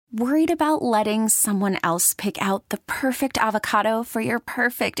Worried about letting someone else pick out the perfect avocado for your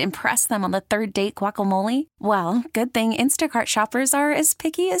perfect impress them on the third date guacamole? Well, good thing Instacart shoppers are as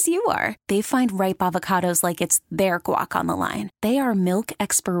picky as you are. They find ripe avocados like it's their guac on the line. They are milk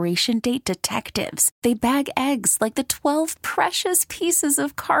expiration date detectives. They bag eggs like the 12 precious pieces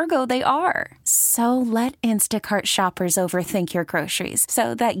of cargo they are. So let Instacart shoppers overthink your groceries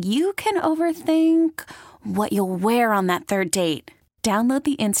so that you can overthink what you'll wear on that third date. Download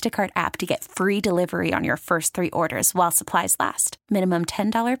the Instacart app to get free delivery on your first 3 orders while supplies last. Minimum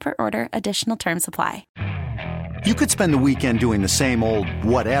 $10 per order. Additional terms apply. You could spend the weekend doing the same old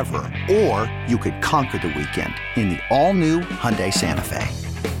whatever, or you could conquer the weekend in the all-new Hyundai Santa Fe.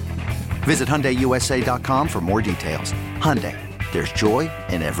 Visit HyundaiUSA.com for more details. Hyundai, there's joy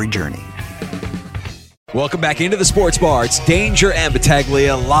in every journey. Welcome back into the Sports Bar. It's Danger and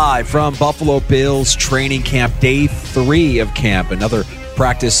Battaglia live from Buffalo Bills training camp, day 3 of camp. Another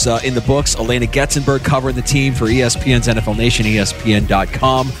practice in the books. Elena Getzenberg covering the team for ESPN's NFL Nation,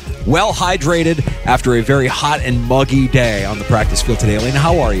 ESPN.com. Well hydrated after a very hot and muggy day on the practice field today. Elena,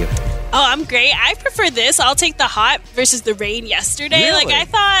 how are you? Oh, I'm great. I prefer this. I'll take the hot versus the rain yesterday. Really? Like I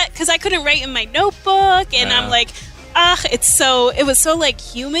thought, because I couldn't write in my notebook, and I'm like, it was so like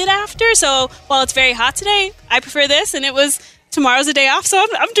humid after. So while it's very hot today, I prefer this, and tomorrow's a day off, so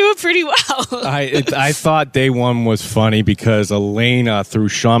I'm doing pretty well. I thought day 1 was funny because Elena threw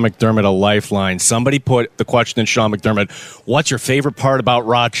Sean McDermott a lifeline. Somebody put the question in Sean McDermott, what's your favorite part about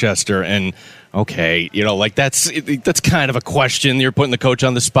Rochester? And okay, that's kind of a question. You're putting the coach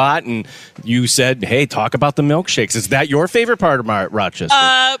on the spot, and you said, hey, talk about the milkshakes. Is that your favorite part of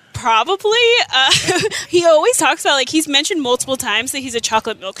Rochester? Probably. He always talks about, he's mentioned multiple times that he's a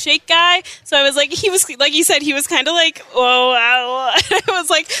chocolate milkshake guy. So I was like, he was, like you said, he was kind of like, oh, wow. I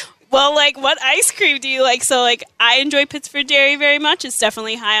was like, well, what ice cream do you like? So, I enjoy Pittsford Dairy very much. It's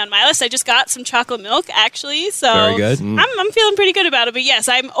definitely high on my list. I just got some chocolate milk, actually. So very good. I'm feeling pretty good about it. But, yes,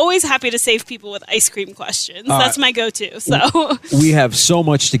 I'm always happy to save people with ice cream questions. That's my go-to. So we have so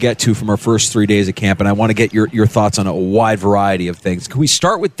much to get to from our first 3 days of camp, and I want to get your thoughts on a wide variety of things. Can we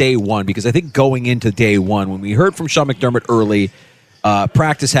start with day 1? Because I think going into day 1, when we heard from Sean McDermott early,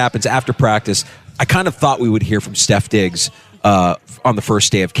 practice happens after practice, I kind of thought we would hear from Steph Diggs on the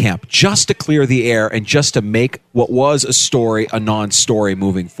first day of camp, just to clear the air and just to make what was a story a non-story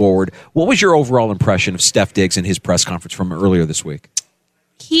moving forward. What was your overall impression of Steph Diggs and his press conference from earlier this week?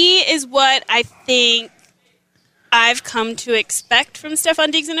 He is what I think I've come to expect from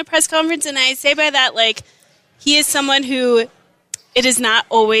Stephon Diggs in a press conference, and I say by that, he is someone who it is not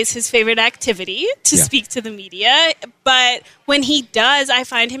always his favorite activity to speak to the media, but when he does, I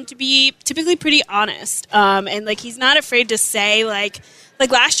find him to be typically pretty honest. And he's not afraid to say, like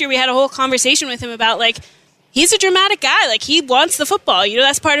last year we had a whole conversation with him about he's a dramatic guy. He wants the football.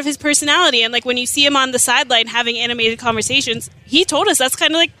 That's part of his personality. And when you see him on the sideline having animated conversations, he told us that's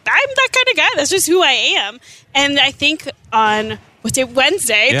kind of I'm that kind of guy. That's just who I am. And I think on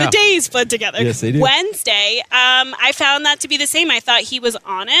Wednesday, the days blend together. Yes, they do. Wednesday, I found that to be the same. I thought he was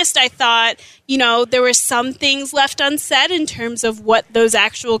honest. I thought, there were some things left unsaid in terms of what those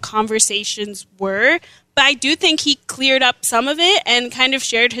actual conversations were. But I do think he cleared up some of it and kind of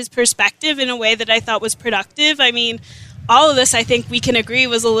shared his perspective in a way that I thought was productive. I mean, all of this, I think we can agree,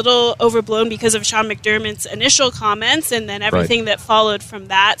 was a little overblown because of Sean McDermott's initial comments and then everything that followed from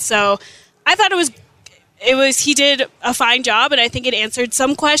that. So I thought he did a fine job, and I think it answered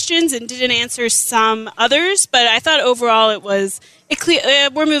some questions and didn't answer some others. But I thought overall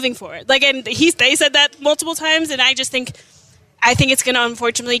we're moving forward. And they said that multiple times, and I think it's going to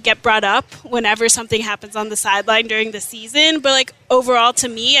unfortunately get brought up whenever something happens on the sideline during the season. But overall, to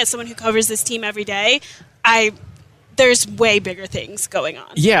me, as someone who covers this team every day, there's way bigger things going on.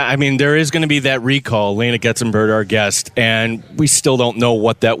 Yeah, I mean, there is going to be that recall. Elena Getzenberg, our guest, and we still don't know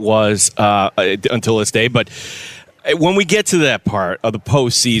what that was until this day. But when we get to that part of the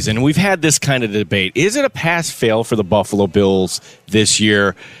postseason, we've had this kind of debate. Is it a pass-fail for the Buffalo Bills this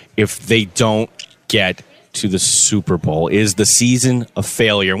year if they don't get to the Super Bowl? Is the season a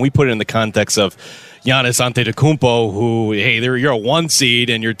failure? And we put it in the context of Giannis Antetokounmpo, who, hey, you're a 1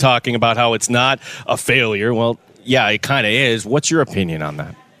 seed, and you're talking about how it's not a failure. Well, yeah, it kind of is. What's your opinion on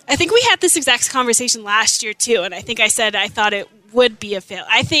that? I think we had this exact conversation last year, too, and I think I said I thought it would be a failure.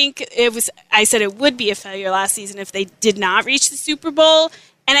 I said it would be a failure last season if they did not reach the Super Bowl.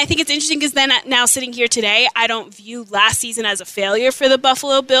 And I think it's interesting because then now sitting here today, I don't view last season as a failure for the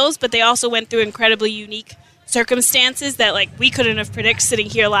Buffalo Bills, but they also went through incredibly unique circumstances that we couldn't have predicted sitting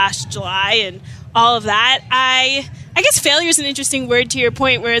here last July and all of that. I guess failure is an interesting word to your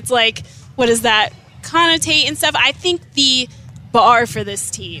point where it's what does that connotate and stuff. I think the bar for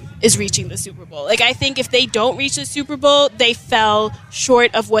this team is reaching the Super Bowl. Like, I think if they don't reach the Super Bowl, they fell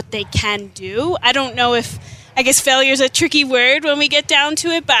short of what they can do. I don't know if, I guess failure is a tricky word when we get down to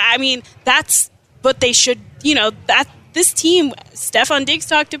it, but I mean, that's what they should, that this team, Stefon Diggs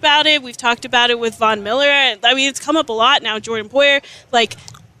talked about it. We've talked about it with Von Miller. I mean, it's come up a lot now. Jordan Poyer, like,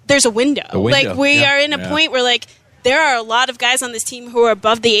 there's a window. Like, we are in a point where, like, there are a lot of guys on this team who are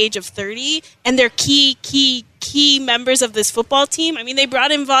above the age of 30, and they're key members of this football team. I mean, they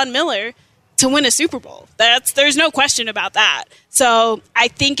brought in Von Miller to win a Super Bowl. There's no question about that. So I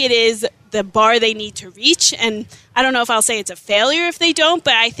think it is the bar they need to reach, and I don't know if I'll say it's a failure if they don't,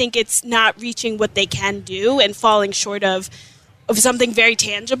 but I think it's not reaching what they can do and falling short of something very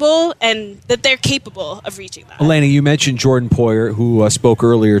tangible, and that they're capable of reaching that. Elena, you mentioned Jordan Poyer, who spoke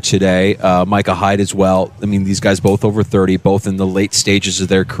earlier today, Micah Hyde as well. I mean, these guys both over 30, both in the late stages of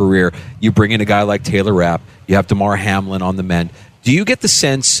their career. You bring in a guy like Taylor Rapp. You have DeMar Hamlin on the mend. Do you get the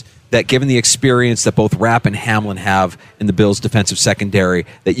sense that given the experience that both Rapp and Hamlin have in the Bills' defensive secondary,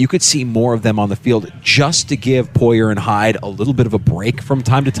 that you could see more of them on the field just to give Poyer and Hyde a little bit of a break from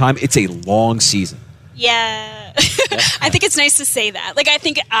time to time? It's a long season. Yeah. I think it's nice to say that. Like, I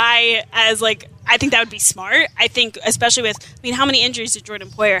think I think that would be smart. I think, especially with, I mean, how many injuries did Jordan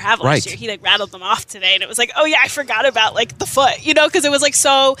Poyer have last year? He, like, rattled them off today, and it was like, oh, yeah, I forgot about, like, the foot, because it was, like,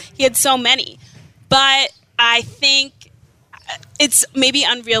 he had so many. But I think it's maybe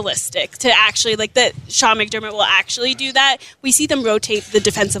unrealistic to actually, like, that Sean McDermott will actually do that. We see them rotate the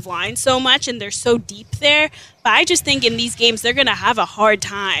defensive line so much, and they're so deep there. But I just think in these games, they're going to have a hard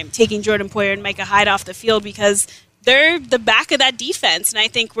time taking Jordan Poyer and Micah Hyde off the field because they're the back of that defense. And I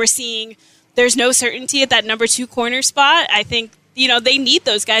think we're seeing there's no certainty at that number 2 corner spot. I think, they need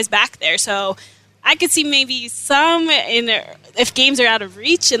those guys back there. So I could see maybe some if games are out of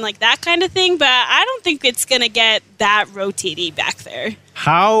reach and like that kind of thing, but I don't think it's going to get that rotating back there.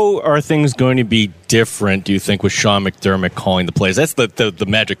 How are things going to be different, do you think, with Sean McDermott calling the plays? That's the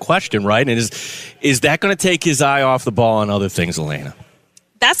magic question, right? And is that going to take his eye off the ball on other things, Elena?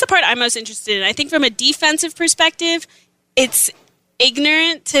 That's the part I'm most interested in. I think from a defensive perspective, it's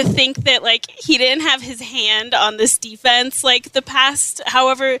ignorant to think that, like, he didn't have his hand on this defense, like, the past,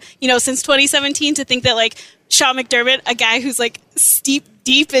 however, since 2017, to think that, like, Sean McDermott, a guy who's, like,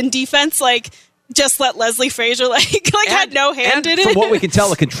 deep in defense, like, just let Leslie Frazier, had no hand in it. From what we can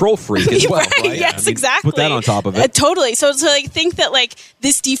tell, a control freak as well. Right? Yes, exactly. Put that on top of it. Totally. So to, like, think that, like,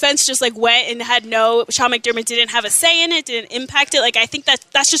 this defense just, like, went and had Sean McDermott didn't have a say in it, didn't impact it. Like, I think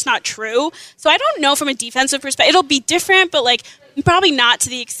that's just not true. So I don't know from a defensive perspective. It'll be different, but, like, probably not to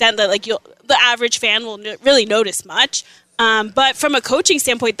the extent that, like, the average fan will really notice much. But from a coaching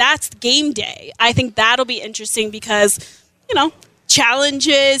standpoint, that's game day. I think that'll be interesting because,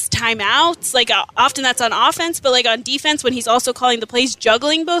 challenges, timeouts, like often that's on offense, but like on defense when he's also calling the plays,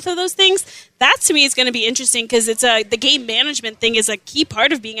 juggling both of those things, that to me is going to be interesting because it's the game management thing is a key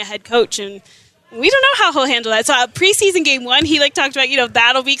part of being a head coach, and we don't know how he'll handle that. So preseason game 1, he talked about,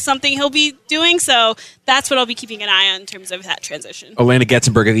 that'll be something he'll be doing. So that's what I'll be keeping an eye on in terms of that transition. Elena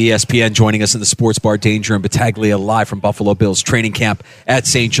Getzenberg of ESPN joining us in the Sports Bar Danger and Battaglia live from Buffalo Bills training camp at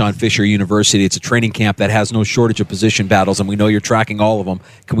St. John Fisher University. It's a training camp that has no shortage of position battles, and we know you're tracking all of them.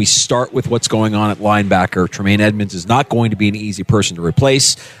 Can we start with what's going on at linebacker? Tremaine Edmonds is not going to be an easy person to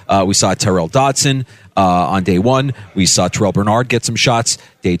replace. We saw Terrell Dodson on day 1. We saw Terrell Bernard get some shots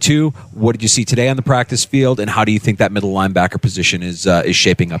day 2. What did you see today on the practice field, and how do you think that middle linebacker position is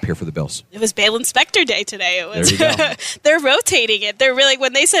shaping up here for the Bills? It was Balin Spector day today. It was. They're rotating it. They're really,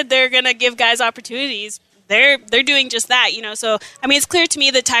 when they said they're going to give guys opportunities, they're doing just that. So I mean, it's clear to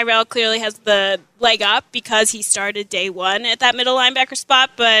me that Tyrell clearly has the leg up because he started day 1 at that middle linebacker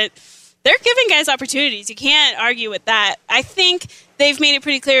spot, but they're giving guys opportunities. You can't argue with that. I think they've made it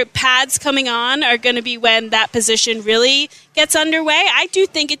pretty clear pads coming on are going to be when that position really gets underway. I do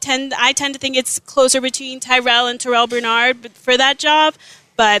think I tend to think it's closer between Tyrell and Terrell Bernard for that job.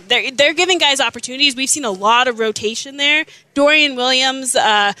 But they're giving guys opportunities. We've seen a lot of rotation there. Dorian Williams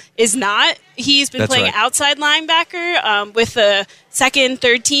is not. He's been playing outside linebacker with the second,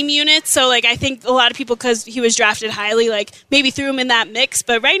 third team units. So, like, I think a lot of people, because he was drafted highly, like, maybe threw him in that mix.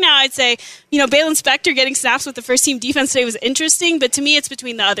 But right now, I'd say, Balin Spector getting snaps with the first team defense today was interesting. But to me, it's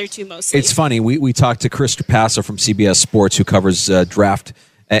between the other two mostly. It's funny. We talked to Chris Trapasso from CBS Sports, who covers draft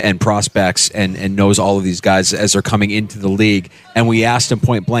and prospects and knows all of these guys as they're coming into the league. And we asked him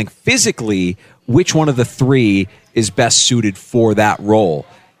point blank, physically, which one of the 3 is best suited for that role?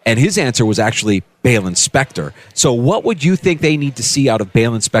 And his answer was actually Balin Spector. So what would you think they need to see out of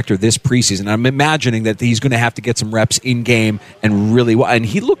Balin Spector this preseason? I'm imagining that he's going to have to get some reps in game and really well. And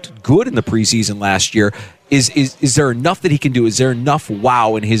he looked good in the preseason last year. Is there enough that he can do? Is there enough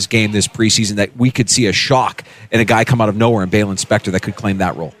wow in his game this preseason that we could see a shock and a guy come out of nowhere and Balen Spector that could claim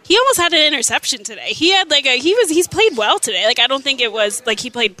that role? He almost had an interception today. He had he's played well today. Like, I don't think it was like he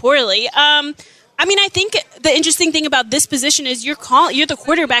played poorly. I mean, I think the interesting thing about this position is you're the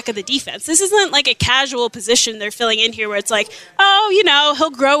quarterback of the defense. This isn't like a casual position they're filling in here where it's like, oh,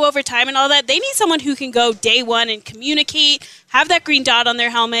 he'll grow over time and all that. They need someone who can go day one and communicate, have that green dot on their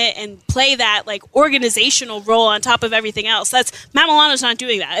helmet, and play that like organizational role on top of everything else. Matt Milano's not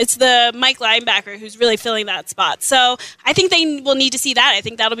doing that. It's the Mike linebacker who's really filling that spot. So I think they will need to see that. I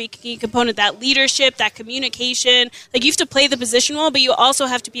think that'll be a key component, that leadership, that communication. Like, you have to play the position well, but you also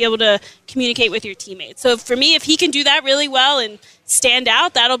have to be able to communicate with your teammates. So for me, if he can do that really well and stand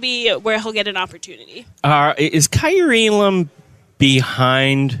out, that'll be where he'll get an opportunity. Is Kaiir Elam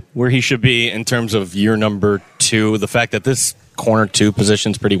behind where he should be in terms of year number 2? The fact that this corner 2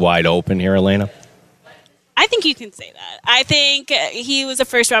 position's pretty wide open here, Elena? I think you can say that. I think he was a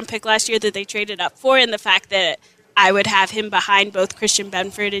first-round pick last year that they traded up for, and the fact that I would have him behind both Christian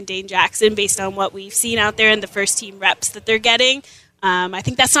Benford and Dane Jackson based on what we've seen out there and the first-team reps that they're getting. I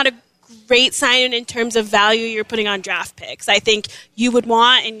think that's not a great sign in terms of value you're putting on draft picks. I think you would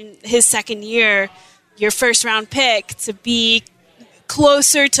want in his second year your first-round pick to be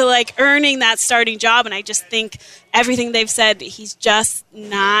closer to like earning that starting job, and I just think everything they've said, he's just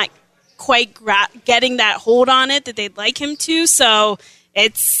not quite getting that hold on it that they'd like him to. So I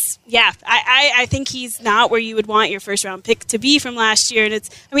think he's not where you would want your first round pick to be from last year.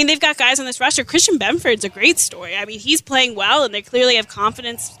 And they've got guys on this roster. Christian Benford's a great story. I mean, he's playing well, and they clearly have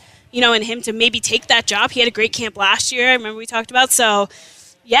confidence, in him to maybe take that job. He had a great camp last year. I remember we talked about. So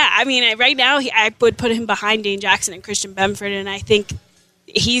right now I would put him behind Dane Jackson and Christian Benford, and I think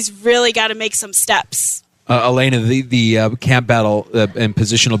he's really got to make some steps. Elena, the camp battle and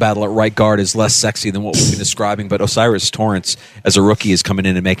positional battle at right guard is less sexy than what we've been describing, but O'Cyrus Torrence, as a rookie, is coming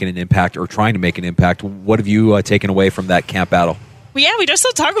in and making an impact or trying to make an impact. What have you taken away from that camp battle? Well, yeah, we just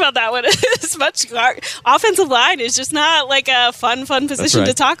don't talk about that one as much. Offensive line is just not like a fun position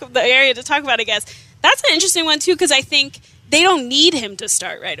to talk, the area to talk about, I guess. That's an interesting one, too, because I think they don't need him to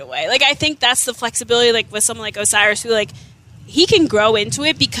start right away. Like, I think that's the flexibility, like, with someone like O'Cyrus, who, like, he can grow into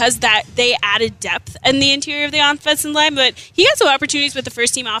it because that they added depth in the interior of the offensive line. But he got some opportunities with the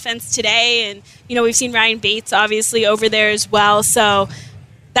first-team offense today, and, we've seen Ryan Bates, obviously, over there as well. So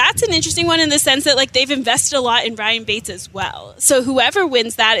that's an interesting one in the sense that, like, they've invested a lot in Ryan Bates as well. So whoever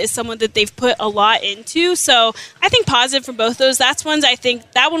wins that is someone that they've put a lot into. So I think positive for both those. That's ones I think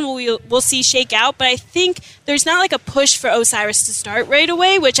that one we'll see shake out. But I think there's not like a push for O'Cyrus to start right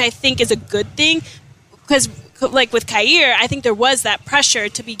away, which I think is a good thing because, like with Kaiir, I think there was that pressure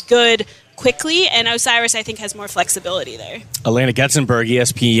to be good quickly, and O'Cyrus, I think, has more flexibility there. Elena Getzenberg,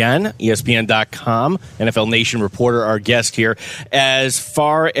 ESPN, ESPN.com, NFL Nation reporter, our guest here. As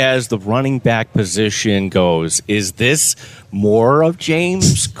far as the running back position goes, is this more of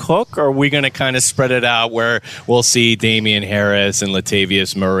James Cook, or are we going to kind of spread it out where we'll see Damian Harris and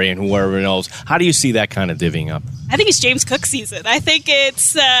Latavius Murray and whoever else? How do you see that kind of divvying up? I think it's James Cook season. I think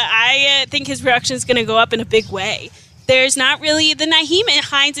I think his production is going to go up in a big way. There's not really the Nyheim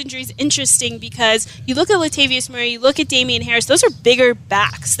Hines injury is interesting because you look at Latavius Murray, you look at Damian Harris, those are bigger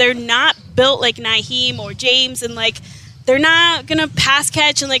backs. They're not built like Nyheim or James, and like they're not going to pass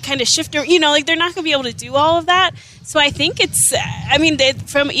catch and like kind of shift, they're not going to be able to do all of that. So I think it's,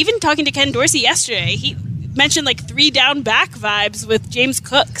 from even talking to Ken Dorsey yesterday, he mentioned like 3 down back vibes with James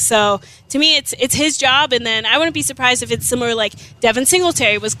Cook. So to me, it's his job. And then I wouldn't be surprised if it's similar, like Devin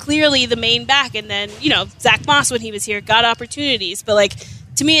Singletary was clearly the main back. And then, Zach Moss, when he was here, got opportunities. But like,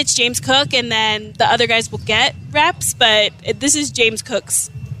 to me, it's James Cook, and then the other guys will get reps. But this is James Cook's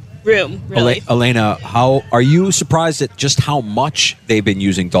room, really. Elena, how are you surprised at just how much they've been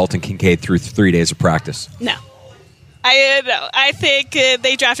using Dalton Kincaid through 3 days of practice? No. I think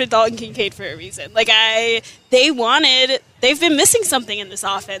they drafted Dalton Kincaid for a reason. Like they've been missing something in this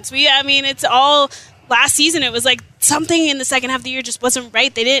offense. It's all last season. It was like something in the second half of the year just wasn't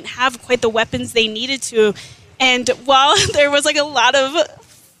right. They didn't have quite the weapons they needed to. And while there was like a lot of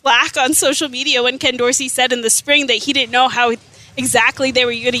flack on social media when Ken Dorsey said in the spring that he didn't know how exactly they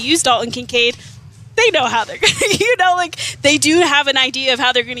were going to use Dalton Kincaid, they know how they're going to, they do have an idea of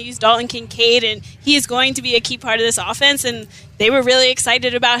how they're going to use Dalton Kincaid, and he is going to be a key part of this offense, and they were really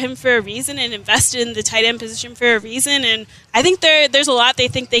excited about him for a reason and invested in the tight end position for a reason, and I think there's a lot they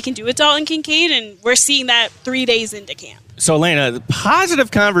think they can do with Dalton Kincaid, and we're seeing that 3 days into camp. So, Elena, the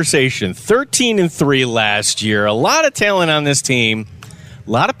positive conversation, 13-3 last year, a lot of talent on this team. A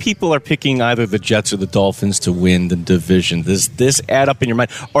lot of people are picking either the Jets or the Dolphins to win the division. Does this add up in your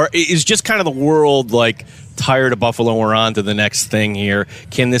mind? Or is just kind of the world like tired of Buffalo, we're on to the next thing here?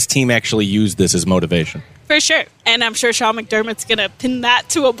 Can this team actually use this as motivation? For sure. And I'm sure Sean McDermott's going to pin that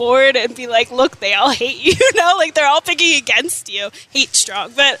to a board and be like, look, they all hate you. Like they're all picking against you. Hate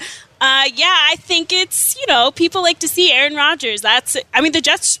strong. But I think it's, people like to see Aaron Rodgers. The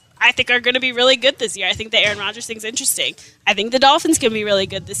Jets, I think, are going to be really good this year. I think the Aaron Rodgers thing's interesting. I think the Dolphins can be really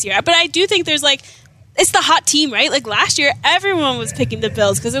good this year. But I do think there's it's the hot team, right? Like last year, everyone was picking the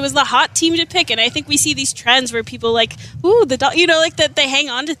Bills because it was the hot team to pick. And I think we see these trends where people that they hang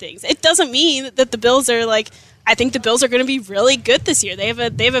on to things. It doesn't mean that the Bills are I think the Bills are going to be really good this year. They have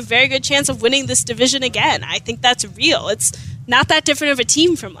a very good chance of winning this division again. I think that's real. It's not that different of a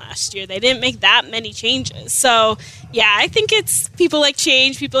team from last year. They didn't make that many changes. So, yeah, I think it's people like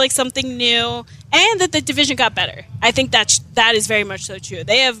change, people like something new, and that the division got better. I think that is very much so true.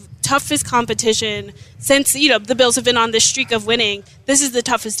 They have toughest competition since, the Bills have been on this streak of winning. This is the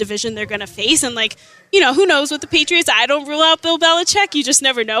toughest division they're going to face. And, who knows with the Patriots? I don't rule out Bill Belichick. You just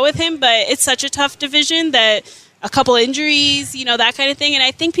never know with him. But it's such a tough division that a couple injuries, that kind of thing. And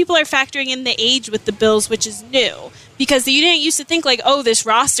I think people are factoring in the age with the Bills, which is new. Because you didn't used to think this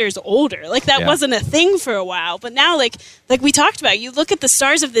roster is older. That wasn't a thing for a while. But now, like we talked about, you look at the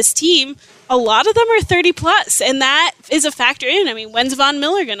stars of this team, a lot of them are 30 plus. And that is a factor in. I mean, when's Von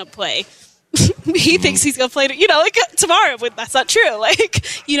Miller going to play? He thinks he's going to play, tomorrow. But that's not true.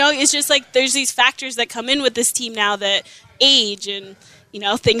 It's just there's these factors that come in with this team now that age and,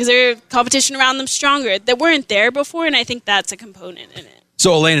 things are competition around them stronger that weren't there before. And I think that's a component in it.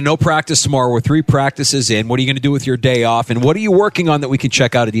 So, Elena, no practice tomorrow. We're 3 practices in. What are you going to do with your day off? And what are you working on that we can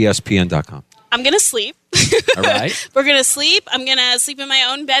check out at ESPN.com? I'm going to sleep. All right. We're going to sleep. I'm going to sleep in my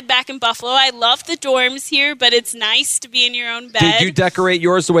own bed back in Buffalo. I love the dorms here, but it's nice to be in your own bed. Did you decorate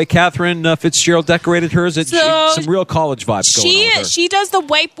yours the way Catherine Fitzgerald decorated hers? Some real college vibes going on with her. She does the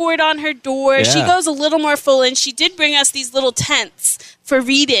whiteboard on her door. Yeah. She goes a little more full, and she did bring us these little tents for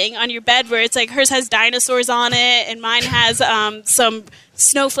reading on your bed where it's hers has dinosaurs on it, and mine has some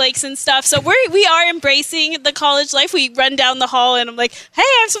snowflakes and stuff. So we are embracing the college life. We run down the hall and I'm like, hey,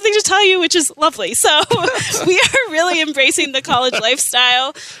 I have something to tell you, which is lovely. So we are really embracing the college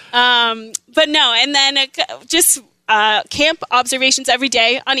lifestyle. But no, and then just camp observations every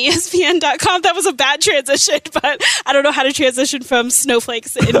day on ESPN.com. That was a bad transition, but I don't know how to transition from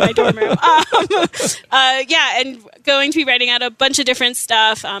snowflakes in my dorm room. And going to be writing out a bunch of different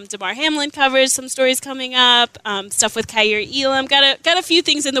stuff. Damar Hamlin covers some stories coming up. Stuff with Kaiir Elam. Got a few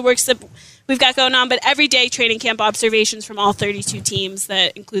things in the works that we've got going on, but every day training camp observations from all 32 teams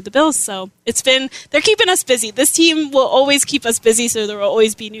that include the Bills. So they're keeping us busy. This team will always keep us busy, so there will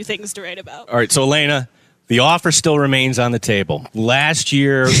always be new things to write about. All right, so Elena, the offer still remains on the table. Last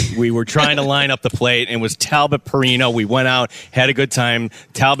year, we were trying to line up the plate, and it was Talbot Perino. We went out, had a good time.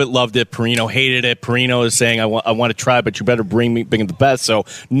 Talbot loved it. Perino hated it. Perino is saying, I want to try, but you better bring me the best. So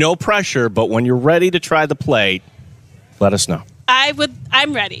no pressure, but when you're ready to try the plate, let us know.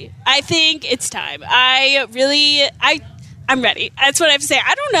 I'm ready. I think it's time. I'm ready. That's what I have to say.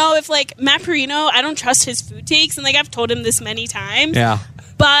 I don't know if Matt Perino, I don't trust his food takes, and I've told him this many times. Yeah.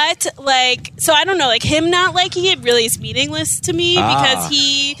 But so I don't know, him not liking it really is meaningless to me because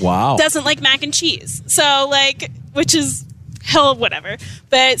he doesn't like mac and cheese. So which is hell, whatever.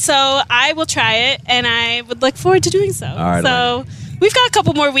 But so I will try it, and I would look forward to doing so. All right, so we've got a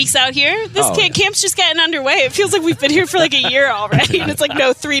couple more weeks out here. This camp's just getting underway. It feels like we've been here for a year already, and it's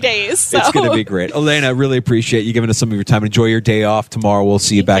 3 days. So. It's going to be great. Elena, I really appreciate you giving us some of your time. Enjoy your day off tomorrow. We'll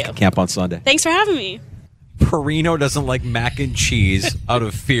see you back at camp on Sunday. Thanks for having me. Perino doesn't like mac and cheese out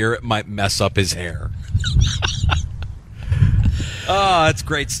of fear it might mess up his hair. That's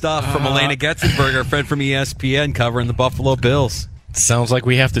great stuff from Elena Getzenberg, our friend from ESPN, covering the Buffalo Bills. Sounds like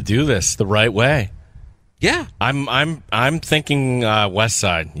we have to do this the right way. Yeah, I'm thinking West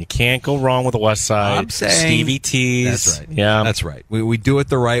Side. You can't go wrong with the West Side. I'm saying Stevie T's. That's right. Yeah, that's right. We do it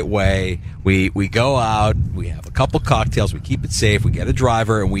the right way. We go out. We have a couple cocktails. We keep it safe. We get a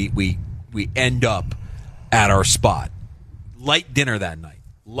driver, and we end up at our spot. Light dinner that night.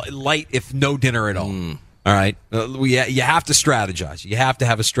 Light, if no dinner at all. All right? You have to strategize. You have to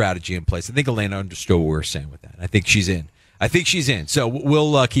have a strategy in place. I think Elena understood what we were saying with that. I think she's in. I think she's in. So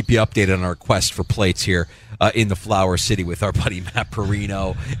we'll keep you updated on our quest for plates here in the Flower City with our buddy Matt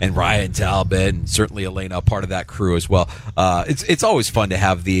Perino and Ryan Talbot, and certainly Elena, part of that crew as well. It's always fun to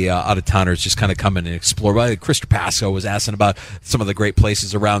have the out-of-towners just kind of come in and explore. Chris Trapasso was asking about some of the great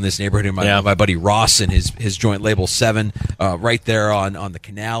places around this neighborhood. My buddy Ross and his joint Label 7 right there on the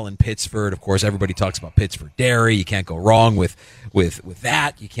canal in Pittsford. Of course, everybody talks about Pittsford Dairy. You can't go wrong with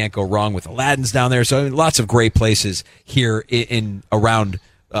that. You can't go wrong with Aladdin's down there. So lots of great places here in around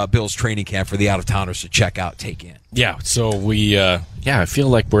Bill's training camp for the out-of-towners to check out, take in. Yeah, so we, I feel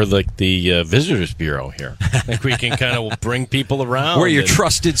like we're like the Visitors Bureau here. I think we can kind of bring people around. We're your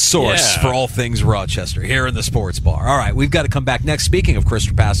trusted source for all things Rochester here in the Sports Bar. All right, we've got to come back next. Speaking of Chris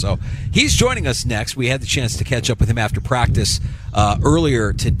Trapasso, he's joining us next. We had the chance to catch up with him after practice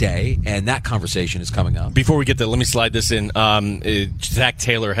earlier today, and that conversation is coming up. Before we get there, let me slide this in. Zach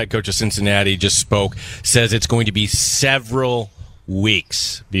Taylor, head coach of Cincinnati, just spoke, says it's going to be several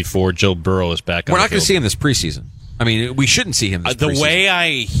weeks before Joe Burrow is back on the field. We're not going to see him this preseason. I mean, we shouldn't see him this preseason. The way I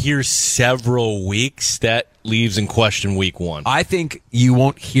hear several weeks, that leaves in question week 1. I think you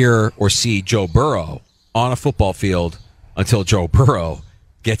won't hear or see Joe Burrow on a football field until Joe Burrow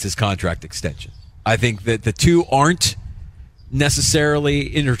gets his contract extension. I think that the two aren't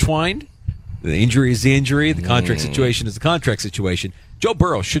necessarily intertwined. The injury is the injury. The contract situation is the contract situation. Joe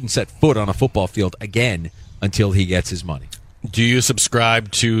Burrow shouldn't set foot on a football field again until he gets his money. Do you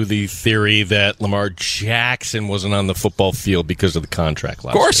subscribe to the theory that Lamar Jackson wasn't on the football field because of the contract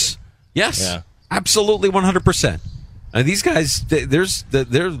last year? Of course. Yes. Yeah. Absolutely 100%. And these guys,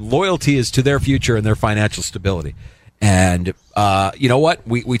 their loyalty is to their future and their financial stability. And you know what?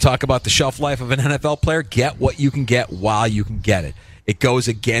 We talk about the shelf life of an NFL player. Get what you can get while you can get it. It goes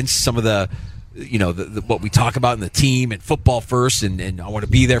against some of the what we talk about in the team and football first, and I want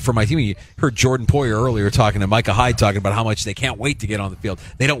to be there for my team. You heard Jordan Poyer earlier talking to Micah Hyde talking about how much they can't wait to get on the field.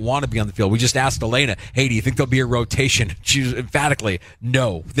 They don't want to be on the field. We just asked Elena, hey, do you think there'll be a rotation? She was emphatically,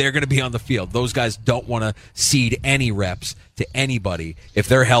 no, they're going to be on the field. Those guys don't want to cede any reps to anybody. If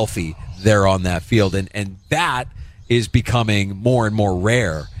they're healthy, they're on that field. And that is becoming more and more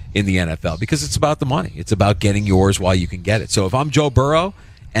rare in the NFL because it's about the money. It's about getting yours while you can get it. So if I'm Joe Burrow,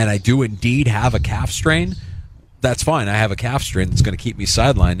 and I do indeed have a calf strain, that's fine. I have a calf strain that's going to keep me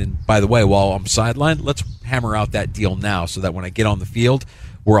sidelined. And by the way, while I'm sidelined, let's hammer out that deal now so that when I get on the field,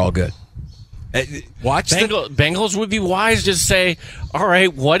 we're all good. Bengals would be wise to say, all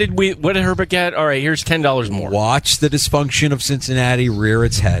right, what did Herbert get? All right, here's $10 more. Watch the dysfunction of Cincinnati rear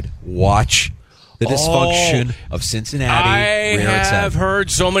its head. Watch the dysfunction of Cincinnati rear its head. I have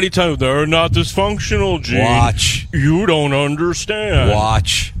heard so many times, they're not dysfunctional, Gene. Watch. You don't understand.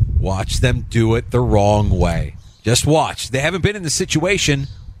 Watch them do it the wrong way. Just watch. They haven't been in the situation,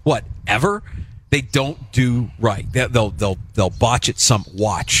 ever? They don't do right. They'll botch it some.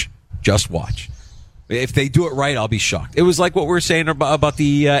 Watch. Just watch. If they do it right, I'll be shocked. It was like what we were saying about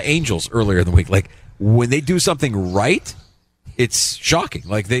the Angels earlier in the week. Like, when they do something right, it's shocking.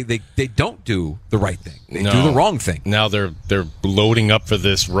 Like they don't do the right thing. They do the wrong thing. Now they're loading up for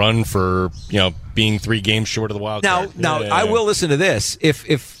this run for being 3 games short of the wild card. Now I will listen to this.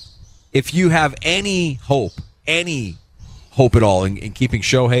 If you have any hope at all in keeping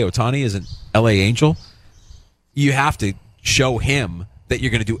Shohei Ohtani as an LA Angel, you have to show him that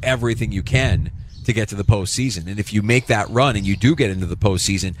you're going to do everything you can to get to the postseason. And if you make that run and you do get into the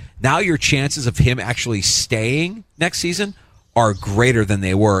postseason, now your chances of him actually staying next season are greater than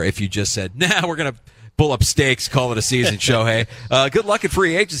they were if you just said, we're going to pull up stakes, call it a season, Shohei. Good luck at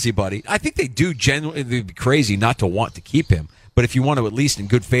free agency, buddy. I think they do genuinely be crazy not to want to keep him. But if you want to at least in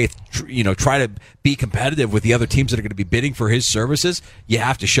good faith, try to be competitive with the other teams that are going to be bidding for his services, you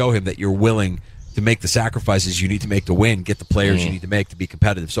have to show him that you're willing to make the sacrifices you need to make to win, get the players you need to make to be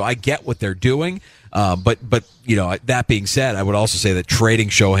competitive. So I get what they're doing. But that being said, I would also say that trading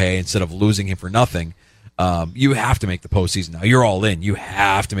Shohei instead of losing him for nothing, you have to make the postseason. Now, you're all in. You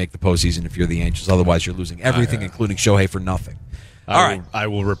have to make the postseason if you're the Angels. Otherwise, you're losing everything, including Shohei, for nothing. All right. I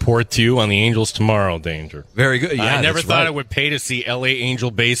will report to you on the Angels tomorrow, Danger. Very good. Yeah, I never thought I would pay to see LA Angel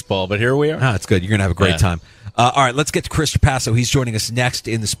baseball, but here we are. That's good. You're going to have a great time. All right, let's get to Chris Trapasso. He's joining us next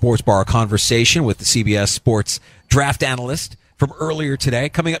in the Sports Bar conversation with the CBS Sports draft analyst from earlier today.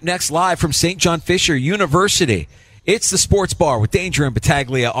 Coming up next, live from St. John Fisher University. It's the Sports Bar with Danger and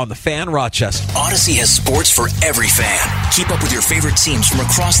Battaglia on the Fan, Rochester. Odyssey has sports for every fan. Keep up with your favorite teams from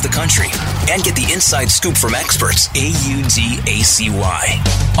across the country and get the inside scoop from experts. AUDACY.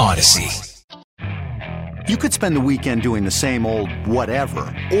 Odyssey. You could spend the weekend doing the same old whatever,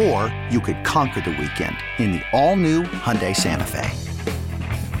 or you could conquer the weekend in the all-new Hyundai Santa Fe.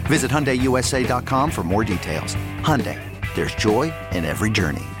 Visit HyundaiUSA.com for more details. Hyundai, There's joy in every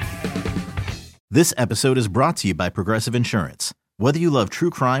journey. This episode is brought to you by Progressive Insurance. Whether you love true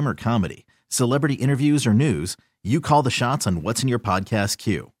crime or comedy, celebrity interviews or news, you call the shots on what's in your podcast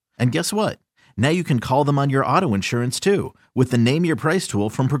queue. And guess what? Now you can call them on your auto insurance too with the Name Your Price tool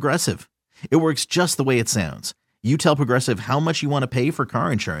from Progressive. It works just the way it sounds. You tell Progressive how much you want to pay for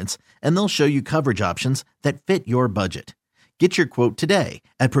car insurance, and they'll show you coverage options that fit your budget. Get your quote today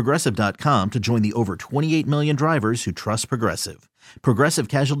at Progressive.com to join the over 28 million drivers who trust Progressive. Progressive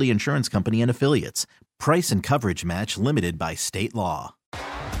Casualty Insurance Company and Affiliates. Price and coverage match limited by state law.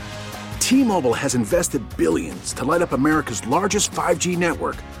 T-Mobile has invested billions to light up America's largest 5G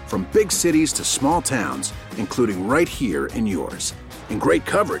network, from big cities to small towns, including right here in yours. And great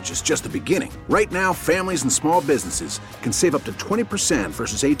coverage is just the beginning. Right now, families and small businesses can save up to 20%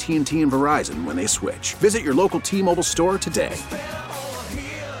 versus AT&T and Verizon when they switch. Visit your local T-Mobile store today.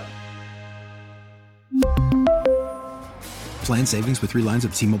 Plan savings with 3 lines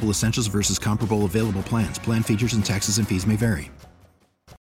of T-Mobile Essentials versus comparable available plans. Plan features and taxes and fees may vary.